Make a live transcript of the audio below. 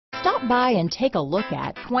Stop by and take a look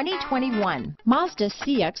at 2021 Mazda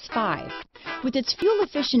CX-5. With its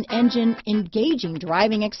fuel-efficient engine, engaging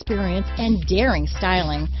driving experience, and daring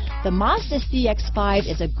styling, the Mazda CX-5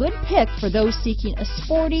 is a good pick for those seeking a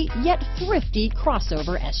sporty yet thrifty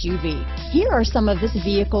crossover SUV. Here are some of this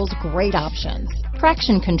vehicle's great options: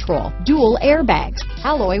 traction control, dual airbags,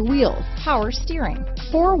 alloy wheels, power steering,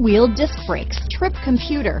 four-wheel disc brakes, trip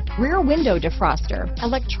computer, rear window defroster,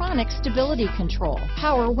 electronic stability control,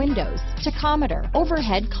 power windows, tachometer,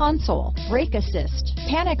 overhead console, brake assist,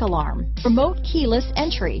 panic alarm, remote keyless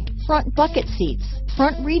entry, front bucket seats,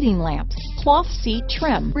 front reading lamps, cloth seat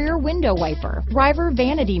trim, rear window wiper, driver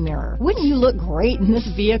vanity mirror. Wouldn't you look great in this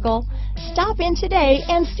vehicle? Stop in today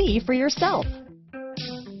and see for yourself.